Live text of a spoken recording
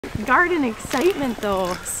Garden excitement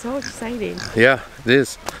though, so exciting. Yeah, it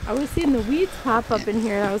is. I was seeing the weeds pop up in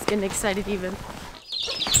here and I was getting excited even.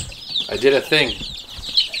 I did a thing.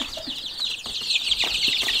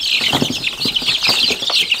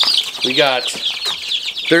 We got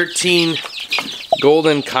 13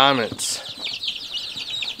 golden comets.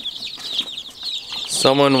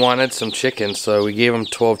 Someone wanted some chickens, so we gave them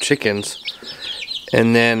 12 chickens.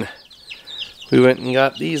 And then we went and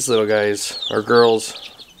got these little guys, or girls.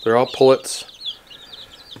 They're all pullets.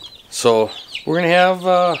 So we're gonna have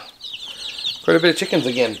quite a bit of chickens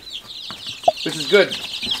again, which is good.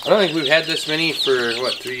 I don't think we've had this many for,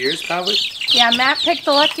 what, 3 years probably? Yeah, Matt picked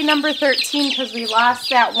the lucky number 13 because we lost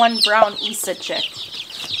that one brown Isa chick.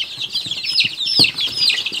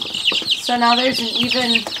 So now there's an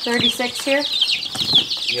even 36 here?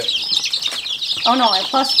 Yep. Oh no, I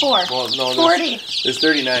plus 4. Well, no, 40. There's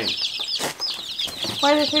 39.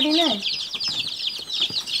 Why are there 39?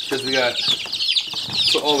 Because we got...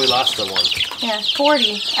 So, oh, we lost the one. Yeah,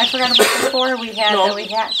 40. I forgot about the 4 we had that we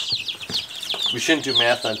hatched. We shouldn't do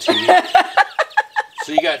math on TV.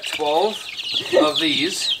 So you got 12 of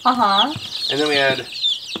these. Uh-huh. And then we had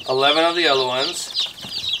 11 of the other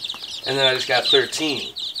ones. And then I just got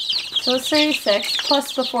 13. So it's 36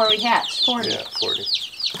 plus the 4 we hatched. 40. Yeah, 40.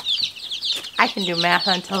 I can do math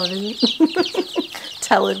on television.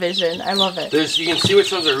 Television. I love it. You can see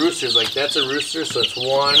which ones are roosters. Like, that's a rooster, so it's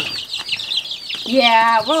 1.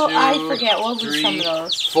 Yeah, well, 2, I forget. We'll do 3, some of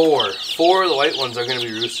those. 4. 4 of the white ones are going to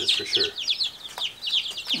be roosters for sure.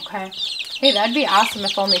 Okay. Hey, that'd be awesome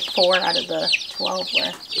if only 4 out of the 12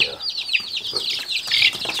 were. Yeah.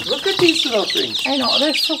 Look at these little things. I know,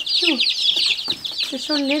 they're so cute. They're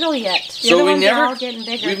so little yet. So we've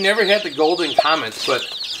never had the golden comets, but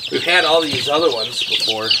we've had all these other ones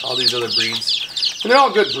before, all these other breeds. And they're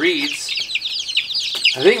all good breeds.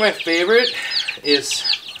 I think my favorite is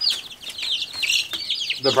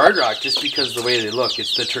the Barred Rock, just because of the way they look.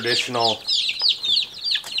 It's the traditional,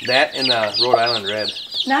 that and the Rhode Island Red.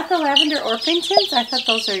 Not the Lavender Orpingtons? I thought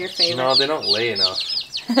those are your favorite. No, they don't lay enough.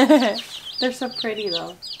 They're so pretty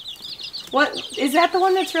though. What is that the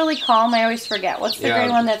one that's really calm? I always forget. What's the gray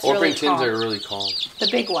one that's really calm? Orpingtons are really calm. The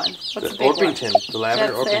big one. What's the big Orpington, one? The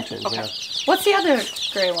Lavender Orpington, okay. Yeah. What's the other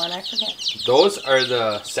gray one? I forget. Those are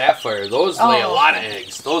the Sapphire. Those lay a lot of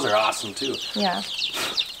eggs. Those are awesome too. Yeah.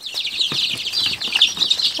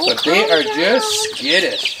 But they are just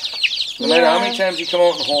skittish. No matter how many times you come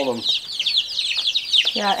out and hold them.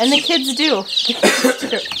 Yeah, and the kids do.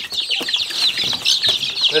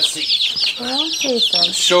 Let's see. Well,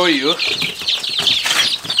 I'll show you.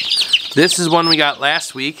 This is one we got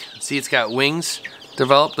last week. See, it's got wings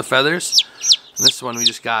developed, the feathers. And this one we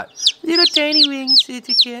just got little tiny wings. See,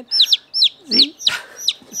 you can. See?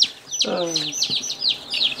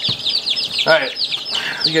 Alright,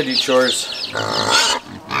 we gotta do chores.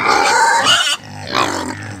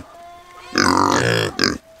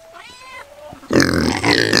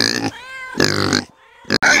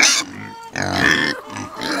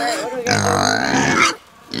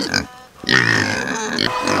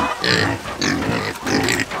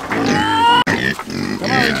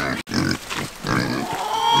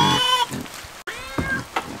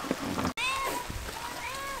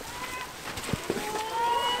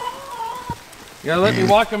 You gotta let me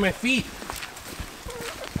walk on my feet.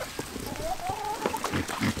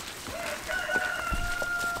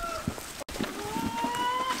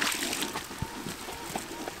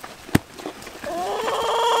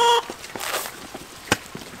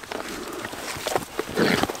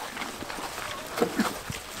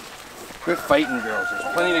 Quit fighting, girls.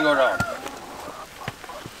 There's plenty to go down.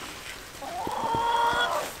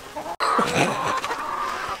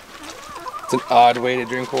 It's an odd way to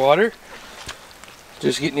drink water.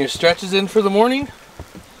 Just getting your stretches in for the morning.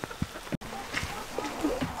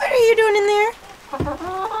 What are you doing in there?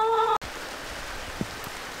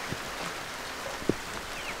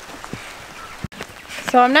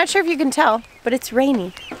 So I'm not sure if you can tell, but it's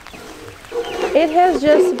rainy. It has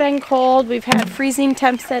just been cold. We've had freezing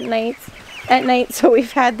temps at night, so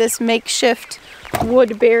we've had this makeshift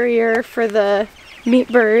wood barrier for the meat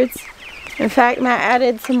birds. In fact, Matt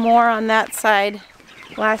added some more on that side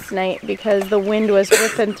last night because the wind was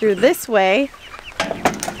whipping through this way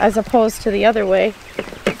as opposed to the other way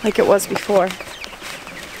like it was before.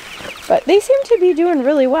 But they seem to be doing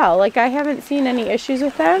really well. Like, I haven't seen any issues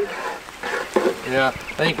with them. Yeah,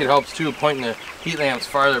 I think it helps too, pointing the heat lamps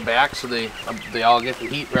farther back so they all get the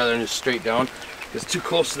heat rather than just straight down. It's too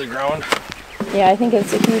close to the ground. Yeah, I think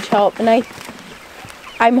it's a huge help, and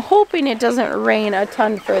I'm hoping it doesn't rain a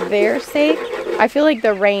ton for their sake. I feel like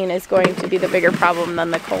the rain is going to be the bigger problem than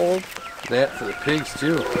the cold. That for the pigs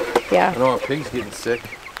too. Yeah. I don't want pigs getting sick.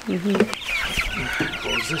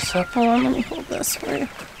 Close this up. Hold on, let me hold this for you.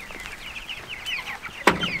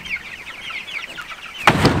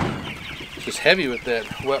 It's just heavy with that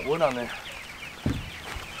wet wood on there.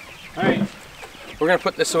 Alright, we're gonna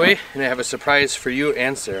put this away and I have a surprise for you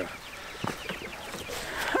and Sarah.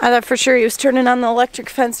 I thought for sure he was turning on the electric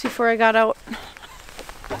fence before I got out.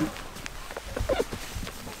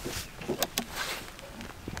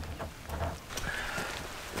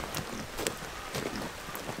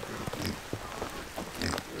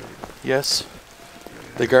 Yes,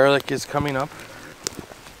 the garlic is coming up,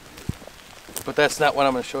 but that's not what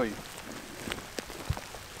I'm going to show you.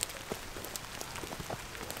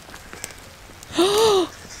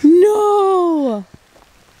 No!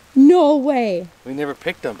 No way. We never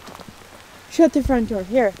picked them. Shut the front door.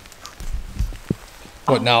 Here.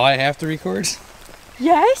 What, now I have to record?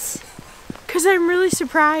 Yes? Because I'm really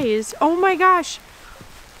surprised. Oh my gosh.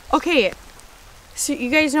 Okay, so you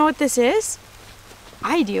guys know what this is?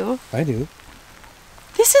 I do. I do.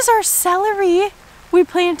 This is our celery we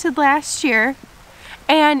planted last year.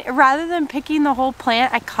 And rather than picking the whole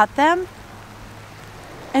plant, I cut them.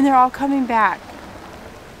 And they're all coming back.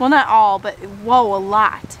 Well, not all, but whoa, a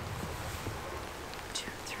lot. 2,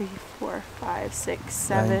 3, 4, 5, 6,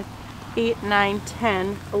 7, 8, 9,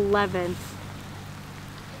 10, 11.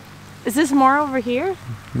 Is this more over here?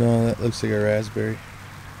 No, that looks like a raspberry.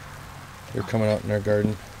 They're coming out in our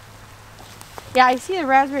garden. Yeah, I see the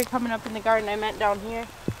raspberry coming up in the garden. I meant down here.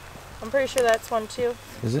 I'm pretty sure that's one too.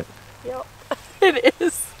 Is it? Yep. It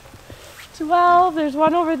is. 12. There's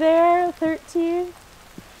one over there. 13.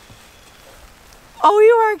 Oh,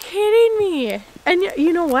 you are kidding me. And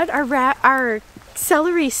you know what? Our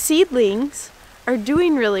celery seedlings are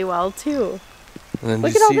doing really well too. And then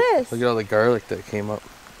Look at all this. Look at all the garlic that came up.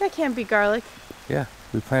 That can't be garlic. Yeah,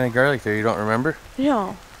 we planted garlic there. You don't remember?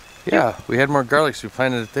 No. Yeah, we had more garlic, so we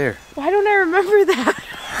planted it there. Why don't I remember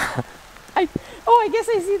that? I guess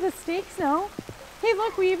I see the stakes now. Hey,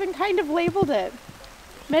 look, we even kind of labeled it.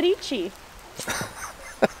 Medici.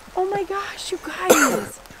 Oh my gosh, you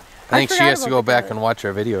guys. I think she has to go back and watch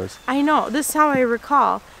our videos. I know, this is how I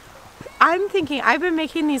recall. I'm thinking, I've been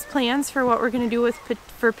making these plans for what we're going to do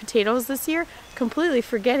for potatoes this year, completely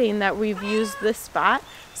forgetting that we've used this spot.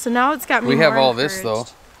 So now it's got me more We have all encouraged. this though.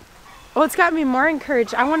 Oh, it's got me more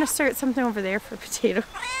encouraged. I want to start something over there for potatoes.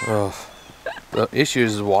 Oh, the issue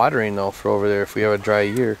is watering though for over there if we have a dry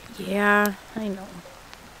year. Yeah, I know.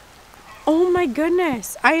 Oh my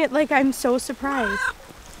goodness. I'm so surprised.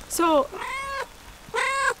 So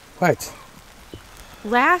What?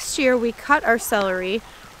 last year we cut our celery,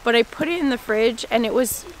 but I put it in the fridge and it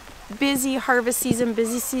was busy harvest season,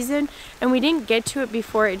 busy season, and we didn't get to it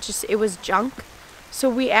before it was junk. So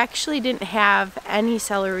we actually didn't have any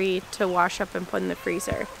celery to wash up and put in the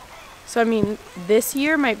freezer. So I mean, this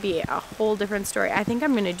year might be a whole different story. I think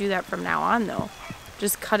I'm gonna do that from now on though.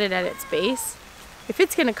 Just cut it at its base. If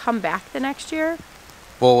it's gonna come back the next year.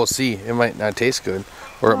 Well, we'll see. It might not taste good,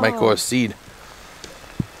 or it might go as seed.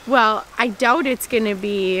 Well, I doubt it's gonna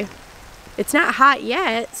be, it's not hot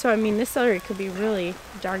yet, so I mean this celery could be really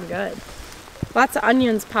darn good. Lots of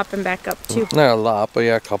onions popping back up too. Not a lot, but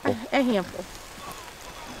yeah, a couple. A handful.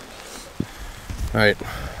 Alright,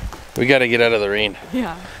 we gotta get out of the rain.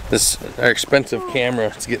 Yeah. Our expensive camera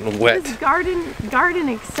is getting wet. This garden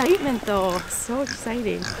excitement though, so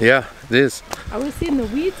exciting. Yeah, it is. I was seeing the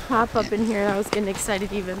weeds pop up in here and I was getting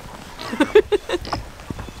excited even.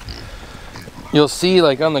 You'll see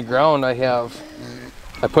like on the ground I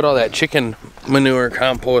put all that chicken manure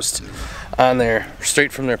compost on there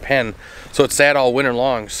straight from their pen. So it's sat all winter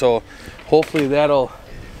long. So hopefully all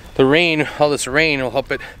this rain will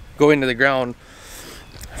help it go into the ground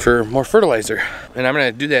for more fertilizer. And I'm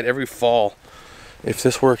gonna do that every fall if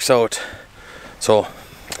this works out. So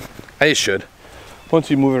I should. Once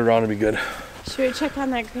we move it around, it'll be good. Should we check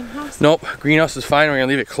on that greenhouse? Nope, greenhouse is fine. We're gonna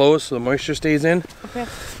leave it closed so the moisture stays in. Okay.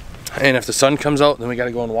 And if the sun comes out, then we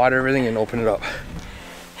gotta go and water everything and open it up.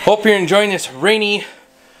 Hope you're enjoying this rainy,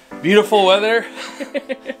 beautiful weather.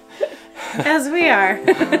 As we are.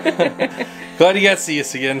 Glad you got to see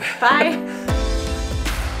us again. Bye.